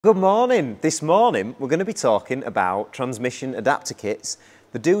Good morning. This morning we're going to be talking about transmission adapter kits,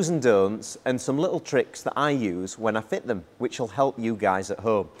 the do's and don'ts, and some little tricks that I use when I fit them, which will help you guys at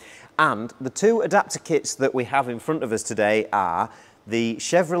home. And the two adapter kits that we have in front of us today are the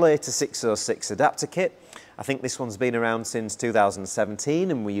Chevrolet 606 adapter kit. I think this one's been around since 2017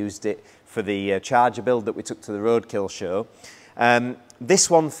 and we used it for the Charger build that we took to the Roadkill show. This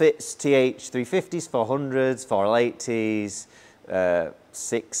one fits TH350s, 400s, 4L80s,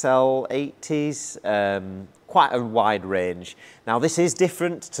 6L80s, quite a wide range. Now this is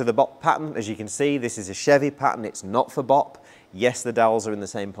different to the BOP pattern. As you can see, this is a Chevy pattern, it's not for BOP. Yes, the dowels are in the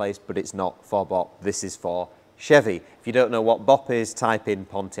same place, but it's not for BOP. This is for Chevy. If you don't know what BOP is, type in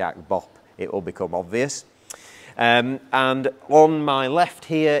Pontiac BOP. It will become obvious. And on my left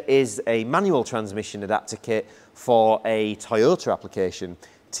here is a manual transmission adapter kit for a Toyota application,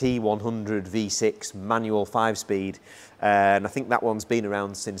 T100 V6 manual 5-speed, and I think that one's been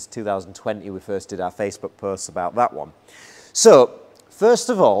around since 2020. We first did our Facebook posts about that one. So first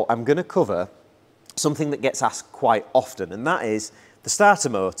of all, I'm going to cover something that gets asked quite often, and that is the starter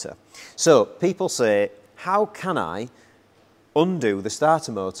motor. So people say, how can I undo the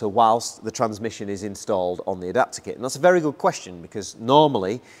starter motor whilst the transmission is installed on the adapter kit? And that's a very good question, because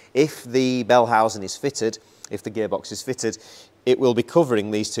normally if the bell housing is fitted, if the gearbox is fitted, it will be covering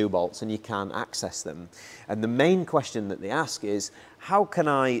these two bolts and you can access them. And the main question that they ask is, how can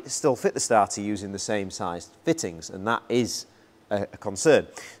I still fit the starter using the same size fittings? And that is a concern.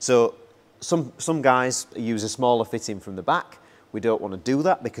 So some guys use a smaller fitting from the back. We don't want to do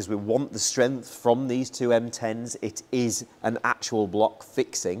that because we want the strength from these two M10s. It is an actual block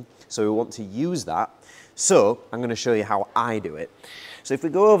fixing, so we want to use that. So I'm going to show you how I do it. So if we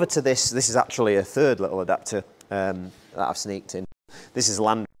go over to this is actually a third little adapter that I've sneaked in. This is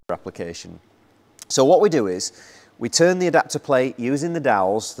Landrover application. So what we do is we turn the adapter plate using the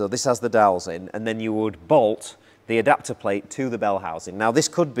dowels, so this has the dowels in, and then you would bolt the adapter plate to the bell housing. Now this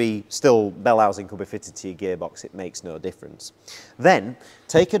could be still, bell housing could be fitted to your gearbox, it makes no difference. Then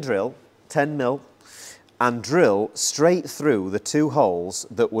take a drill, 10mm, and drill straight through the two holes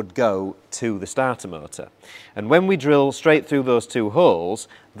that would go to the starter motor. And when we drill straight through those two holes,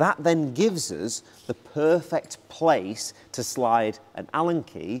 that then gives us the perfect place to slide an Allen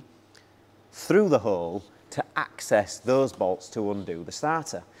key through the hole to access those bolts to undo the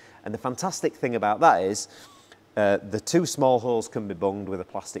starter. And the fantastic thing about that is the two small holes can be bunged with a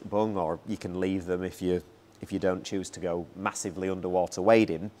plastic bung, or you can leave them if you don't choose to go massively underwater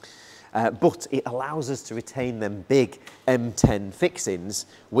wading. But it allows us to retain them big M10 fixings,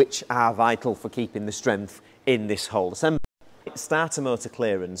 which are vital for keeping the strength in this whole assembly. Starter motor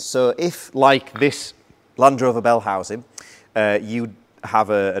clearance. So if, like this Landrover bell housing, you have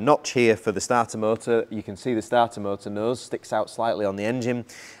a notch here for the starter motor, you can see the starter motor nose sticks out slightly on the engine,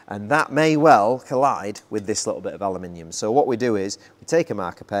 and that may well collide with this little bit of aluminium. So what we do is we take a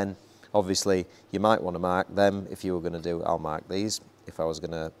marker pen. Obviously you might want to mark them. If you were going to do, I'll mark these if I was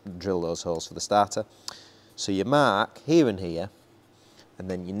going to drill those holes for the starter. So you mark here and here, and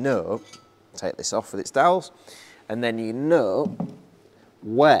then you know, take this off with its dowels, and then you know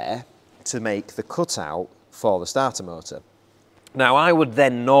where to make the cutout for the starter motor. Now I would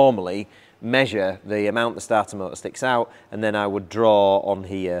then normally measure the amount the starter motor sticks out, and then I would draw on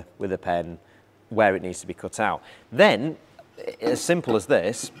here with a pen where it needs to be cut out. Then, as simple as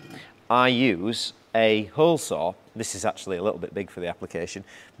this, I use a hole saw. This is actually a little bit big for the application,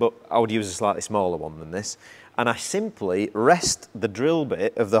 but I would use a slightly smaller one than this. And I simply rest the drill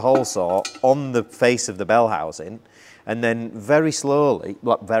bit of the hole saw on the face of the bell housing, and then very slowly,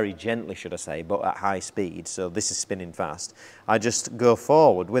 well, very gently should I say, but at high speed, so this is spinning fast, I just go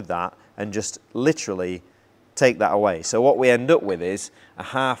forward with that and just literally take that away. So what we end up with is a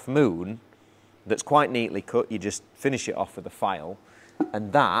half moon that's quite neatly cut. You just finish it off with a file,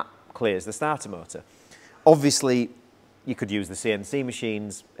 and that clears the starter motor. Obviously you could use the CNC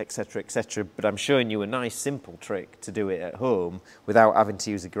machines, etc, etc, but I'm showing you a nice simple trick to do it at home without having to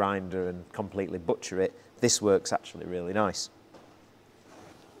use a grinder and completely butcher it. This works actually really nice.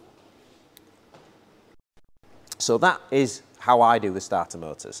 So that is how I do the starter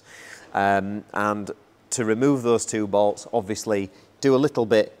motors. And to remove those two bolts, obviously do a little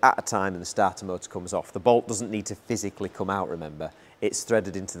bit at a time and the starter motor comes off. The bolt doesn't need to physically come out, remember. It's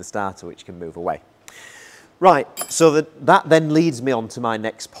threaded into the starter, which can move away. Right, so that then leads me on to my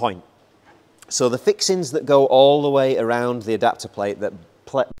next point. So the fixings that go all the way around the adapter plate that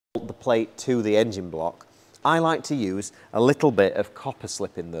bolt the plate to the engine block, I like to use a little bit of copper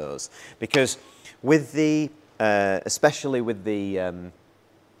slip in those, because with the, especially with the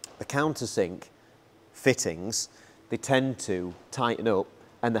countersink fittings, they tend to tighten up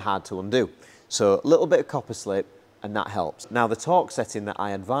and they're hard to undo. So a little bit of copper slip and that helps. Now the torque setting that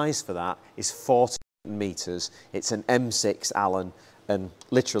I advise for that is 40 Newton meters. It's an M6 Allen and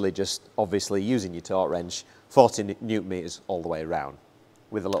literally just obviously using your torque wrench, 40 Newton meters all the way around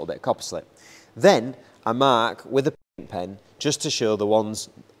with a little bit of copper slip. Then I mark with a paint pen just to show the ones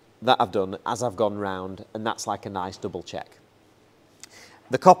that I've done as I've gone round, and that's like a nice double check.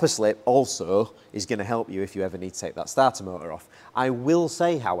 The copper slip also is going to help you if you ever need to take that starter motor off. I will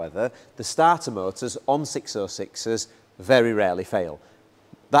say, however, the starter motors on 606s very rarely fail.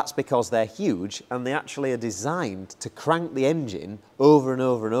 That's because they're huge and they actually are designed to crank the engine over and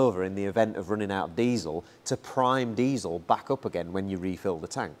over and over in the event of running out of diesel to prime diesel back up again when you refill the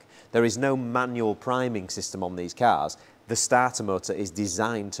tank. There is no manual priming system on these cars. The starter motor is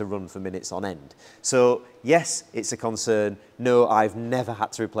designed to run for minutes on end. So yes, it's a concern. No, I've never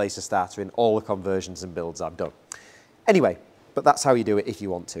had to replace a starter in all the conversions and builds I've done. Anyway, but that's how you do it if you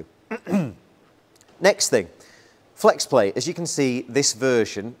want to. Next thing. Flex plate. As you can see, this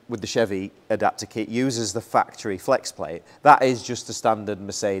version with the Chevy adapter kit uses the factory flex plate. That is just a standard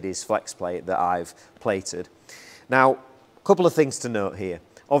Mercedes flex plate that I've plated. Now, a couple of things to note here.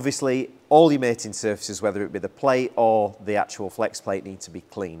 Obviously, all your mating surfaces, whether it be the plate or the actual flex plate, need to be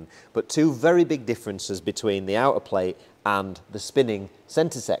clean. But two very big differences between the outer plate and the spinning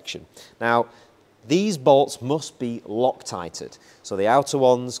centre section. Now, these bolts must be Loctited. So the outer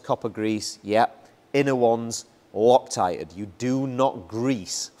ones, copper grease, yep. Inner ones, Loctited. You do not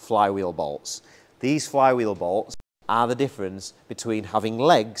grease flywheel bolts. These flywheel bolts are the difference between having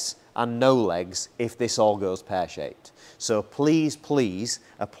legs and no legs if this all goes pear-shaped. So please, please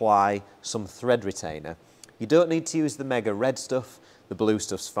apply some thread retainer. You don't need to use the mega red stuff, the blue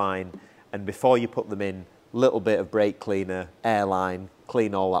stuff's fine, and before you put them in, little bit of brake cleaner, airline,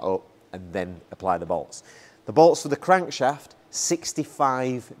 clean all that up, and then apply the bolts. The bolts for the crankshaft,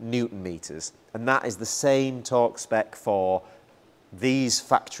 65 Newton meters, and that is the same torque spec for these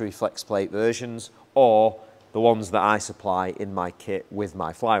factory flex plate versions or the ones that I supply in my kit with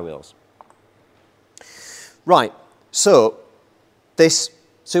my flywheels. Right, so this,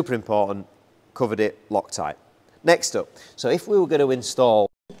 super important, covered it Loctite. Next up, so if we were going to install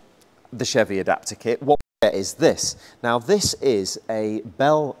the Chevy adapter kit, what we get is this. Now this is a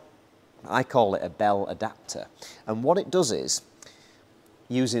bell, I call it a bell adapter, and what it does is,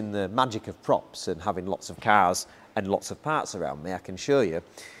 using the magic of props and having lots of cars and lots of parts around me, I can show you.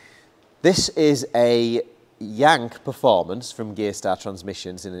 This is a Yank Performance from Gearstar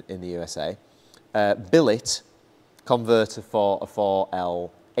Transmissions in the USA, billet converter for a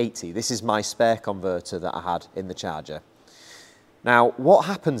 4L80. This is my spare converter that I had in the Charger. Now, what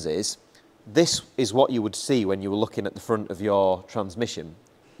happens is, this is what you would see when you were looking at the front of your transmission.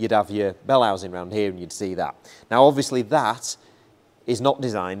 You'd have your bell housing around here and you'd see that. Now, obviously that is not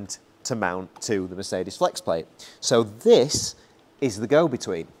designed to mount to the Mercedes flex plate. So this is the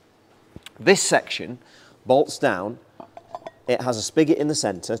go-between. This section bolts down, it has a spigot in the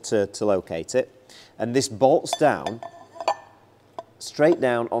centre to locate it, and this bolts down, straight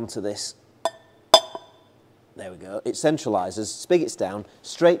down onto this. There we go, it centralises, spigots down,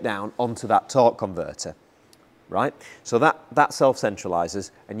 straight down onto that torque converter, right? So that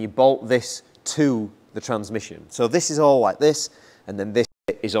self-centralises, and you bolt this to the transmission. So this is all like this, and then this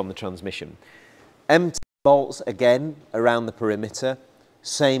is on the transmission. M10 bolts, again, around the perimeter,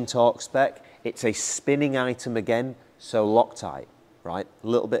 same torque spec. It's a spinning item again, so Loctite, right? A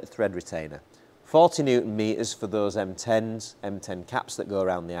little bit of thread retainer. 40 Newton meters for those M10s, M10 caps that go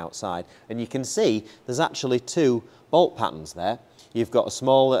around the outside. And you can see there's actually two bolt patterns there. You've got a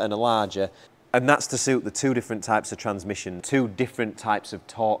smaller and a larger, and that's to suit the two different types of transmission, two different types of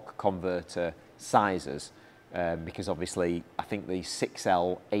torque converter sizes. Because obviously I think the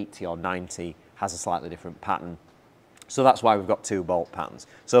 6L 80 or 90 has a slightly different pattern. So that's why we've got two bolt patterns.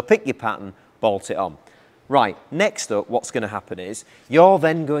 So pick your pattern, bolt it on. Right, next up what's going to happen is you're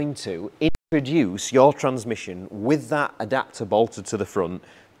then going to introduce your transmission with that adapter bolted to the front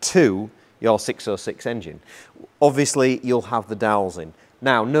to your 606 engine. Obviously you'll have the dowels in.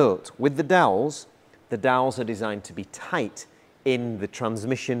 Now note, with the dowels are designed to be tight in the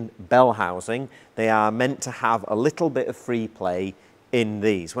transmission bell housing. They are meant to have a little bit of free play in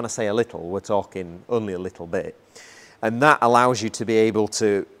these. When I say a little, we're talking only a little bit. And that allows you to be able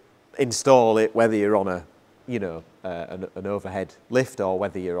to install it whether you're on a, you know, an overhead lift or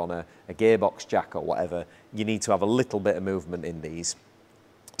whether you're on a gearbox jack or whatever. You need to have a little bit of movement in these.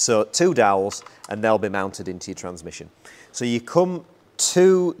 So two dowels and they'll be mounted into your transmission. So you come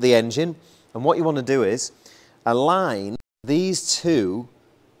to the engine and what you want to do is align these two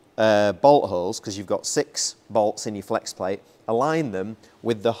bolt holes, because you've got 6 bolts in your flex plate, align them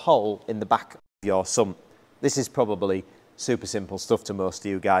with the hole in the back of your sump. This is probably super simple stuff to most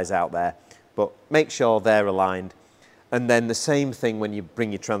of you guys out there, but make sure they're aligned. And then the same thing when you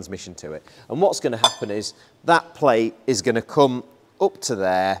bring your transmission to it. And what's going to happen is that plate is going to come up to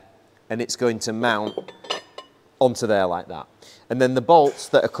there and it's going to mount onto there like that. And then the bolts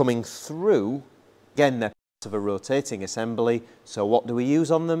that are coming through, again, they're part of a rotating assembly. So what do we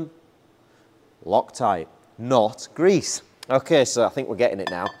use on them? Loctite, not grease. Okay, so I think we're getting it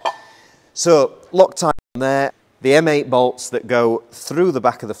now. So Loctite on there. The M8 bolts that go through the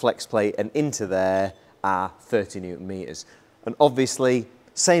back of the flex plate and into there are 30 Newton meters. And obviously,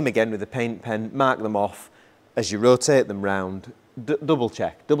 same again with the paint pen, mark them off as you rotate them round. Double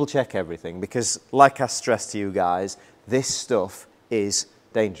check everything, because like I stressed to you guys, this stuff is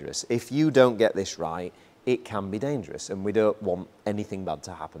dangerous. If you don't get this right, it can be dangerous, and we don't want anything bad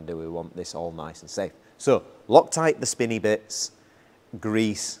to happen, do we? We want this all nice and safe. So Loctite the spinny bits,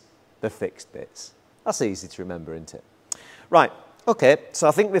 grease the fixed bits. That's easy to remember, isn't it? Right, okay, so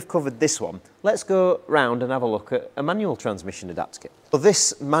I think we've covered this one. Let's go round and have a look at a manual transmission adapter kit. So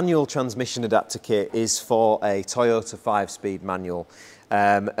this manual transmission adapter kit is for a Toyota 5-speed manual,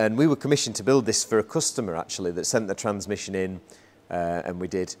 and we were commissioned to build this for a customer actually that sent the transmission in, and we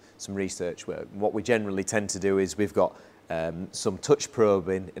did some research work. What we generally tend to do is we've got some touch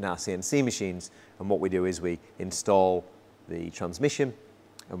probing in our CNC machines, and what we do is we install the transmission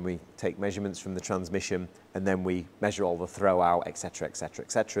and we take measurements from the transmission, and then we measure all the throw out, etc, etc,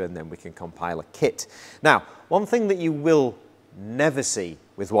 etc, and then we can compile a kit. Now, one thing that you will never see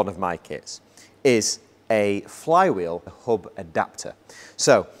with one of my kits is a flywheel hub adapter.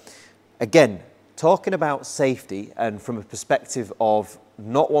 So, again, talking about safety and from a perspective of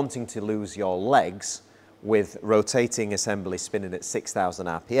not wanting to lose your legs with rotating assembly spinning at 6,000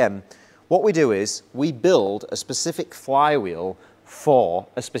 RPM, what we do is we build a specific flywheel for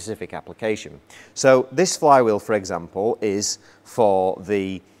a specific application. So this flywheel, for example, is for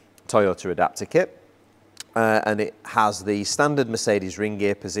the Toyota adapter kit, and it has the standard Mercedes ring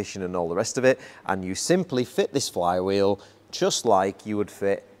gear position and all the rest of it, and you simply fit this flywheel just like you would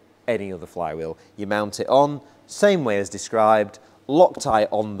fit any other flywheel. You mount it on, same way as described, Loctite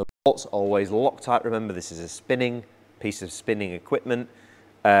on the bolts, always Loctite, remember this is a piece of spinning equipment,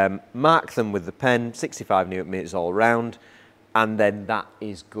 mark them with the pen, 65 Newton meters all around, and then that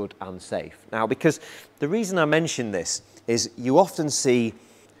is good and safe. Now, because the reason I mention this is you often see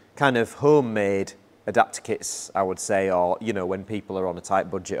kind of homemade adapter kits, I would say, or, you know, when people are on a tight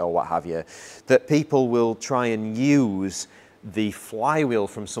budget or what have you, that people will try and use the flywheel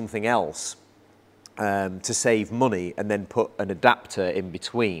from something else to save money and then put an adapter in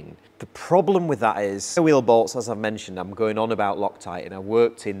between. The problem with that is, wheel bolts, as I've mentioned, I'm going on about Loctite, and I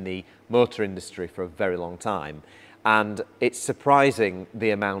worked in the motor industry for a very long time. And it's surprising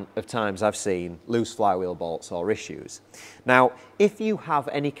the amount of times I've seen loose flywheel bolts or issues. Now, if you have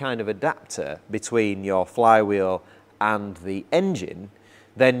any kind of adapter between your flywheel and the engine,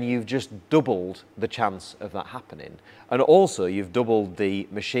 then you've just doubled the chance of that happening. And also, you've doubled the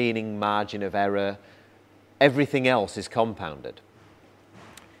machining margin of error. Everything else is compounded.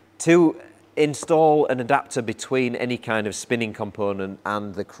 To install an adapter between any kind of spinning component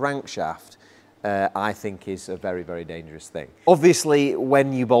and the crankshaft, I think is a very, very dangerous thing. Obviously,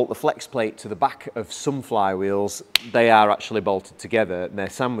 when you bolt the flex plate to the back of some flywheels, they are actually bolted together and they're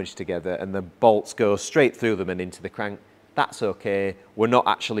sandwiched together, and the bolts go straight through them and into the crank. That's okay. We're not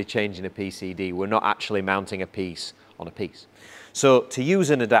actually changing a PCD. We're not actually mounting a piece on a piece. So to use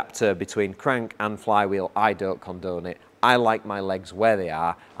an adapter between crank and flywheel, I don't condone it. I like my legs where they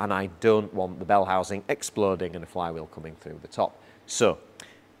are, and I don't want the bell housing exploding and a flywheel coming through the top. So,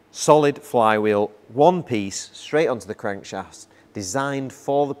 solid flywheel, one piece, straight onto the crankshaft, designed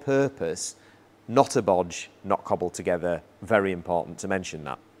for the purpose, not a bodge, not cobbled together. Very important to mention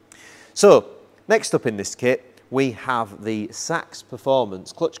that. So, next up in this kit, we have the Sachs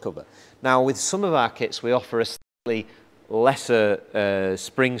Performance clutch cover. Now, with some of our kits, we offer a slightly lesser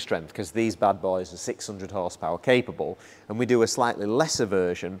spring strength, because these bad boys are 600 horsepower capable, and we do a slightly lesser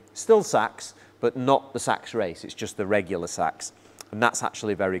version, still Sachs, but not the Sachs race, it's just the regular Sachs. And that's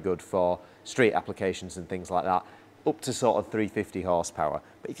actually very good for street applications and things like that, up to sort of 350 horsepower.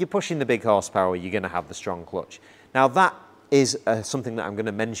 But if you're pushing the big horsepower, you're going to have the strong clutch. Now that is something that I'm going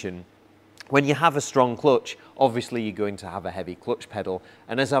to mention. When you have a strong clutch, obviously you're going to have a heavy clutch pedal.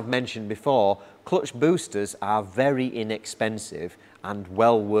 And as I've mentioned before, clutch boosters are very inexpensive and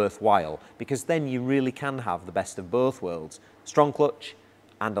well worthwhile, because then you really can have the best of both worlds, strong clutch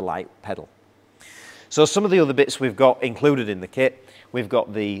and a light pedal. So some of the other bits we've got included in the kit, We've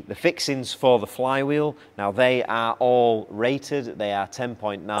got the fixings for the flywheel. Now they are all rated. They are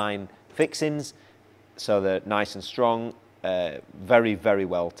 10.9 fixings, so they're nice and strong, very, very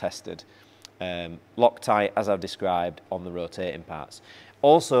well tested. Loctite, as I've described, on the rotating parts.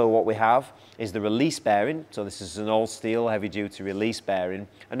 Also, what we have is the release bearing. So this is an all steel heavy duty release bearing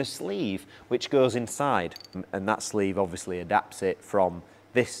and a sleeve which goes inside. And that sleeve obviously adapts it from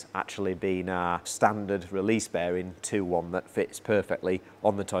this actually being our standard release bearing to one that fits perfectly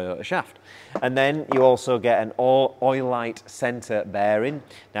on the Toyota shaft. And then you also get an oil-light centre bearing.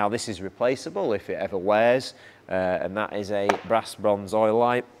 Now this is replaceable if it ever wears, and that is a brass bronze oil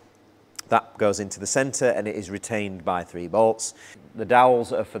light. That goes into the centre and it is retained by 3 bolts. The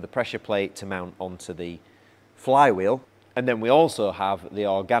dowels are for the pressure plate to mount onto the flywheel. And then we also have the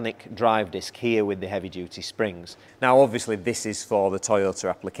organic drive disc here with the heavy duty springs. Now obviously this is for the Toyota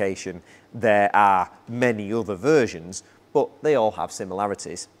application. There are many other versions, but they all have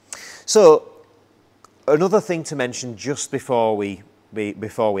similarities. So another thing to mention just before we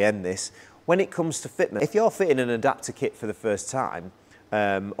end this, when it comes to fitment, if you're fitting an adapter kit for the first time,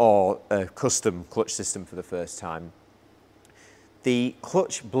 or a custom clutch system for the first time, the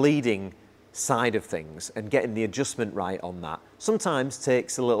clutch bleeding side of things and getting the adjustment right on that sometimes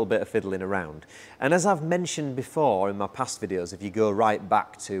takes a little bit of fiddling around. And as I've mentioned before in my past videos, if you go right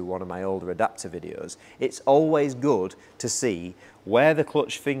back to one of my older adapter videos, it's always good to see where the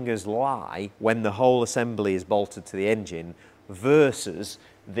clutch fingers lie when the whole assembly is bolted to the engine versus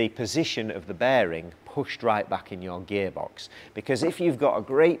the position of the bearing pushed right back in your gearbox. Because if you've got a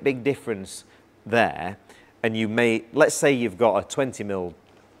great big difference there, and you may, let's say you've got a 20mm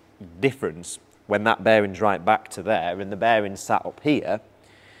difference when that bearing's right back to there and the bearing's sat up here,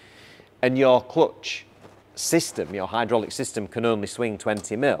 and your clutch system, your hydraulic system can only swing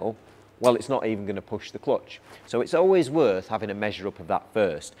 20mm, well, it's not even going to push the clutch. So it's always worth having a measure up of that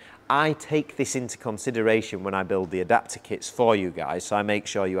first. I take this into consideration when I build the adapter kits for you guys, so I make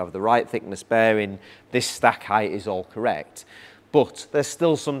sure you have the right thickness bearing, this stack height is all correct. But there's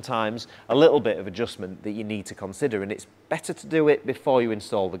still sometimes a little bit of adjustment that you need to consider, and it's better to do it before you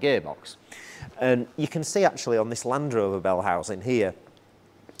install the gearbox. And you can see actually on this Landrover bell housing here,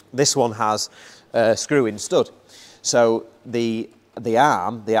 this one has a screw-in stud. So the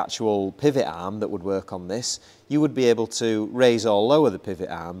arm, the actual pivot arm that would work on this, you would be able to raise or lower the pivot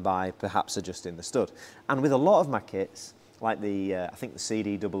arm by perhaps adjusting the stud. And with a lot of my kits, like the, I think the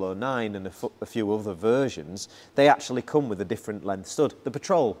CD009 and a few other versions, they actually come with a different length stud. The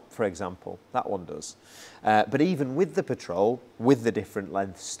Patrol, for example, that one does. But even with the Patrol, with the different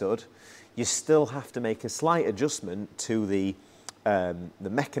length stud, you still have to make a slight adjustment to the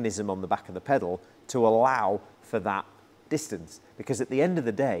mechanism on the back of the pedal to allow for that distance. Because at the end of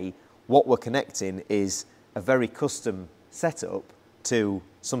the day, what we're connecting is a very custom setup to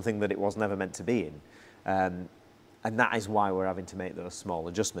something that it was never meant to be in. And that is why we're having to make those small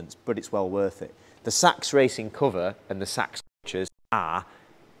adjustments, but it's well worth it. The Sachs Racing cover and the Sachs clutches are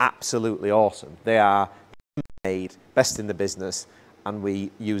absolutely awesome. They are made, best in the business, and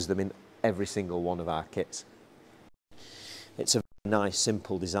we use them in every single one of our kits. It's a very nice,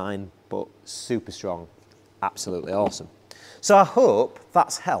 simple design, but super strong, absolutely awesome. So I hope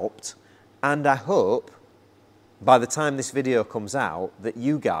that's helped, and I hope by the time this video comes out that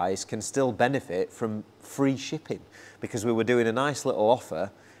you guys can still benefit from free shipping, because we were doing a nice little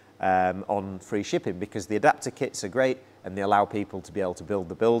offer on free shipping because the adapter kits are great and they allow people to be able to build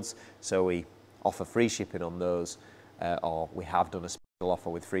the builds, so we offer free shipping on those, or we have done a special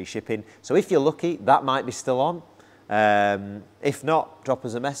offer with free shipping. So if you're lucky, that might be still on. If not, drop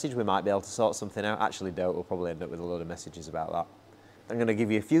us a message, we might be able to sort something out. Actually don't, we'll probably end up with a load of messages about that. I'm going to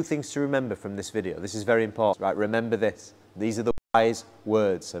give you a few things to remember from this video. This is very important, right? Remember this. These are the wise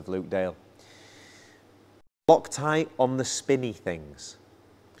words of Luke Dale. Loctite on the spinny things.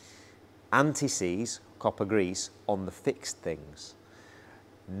 Anti-seize, copper grease, on the fixed things.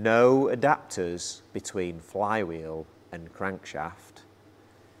 No adapters between flywheel and crankshaft,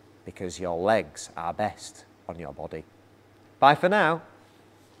 because your legs are best on your body. Bye for now.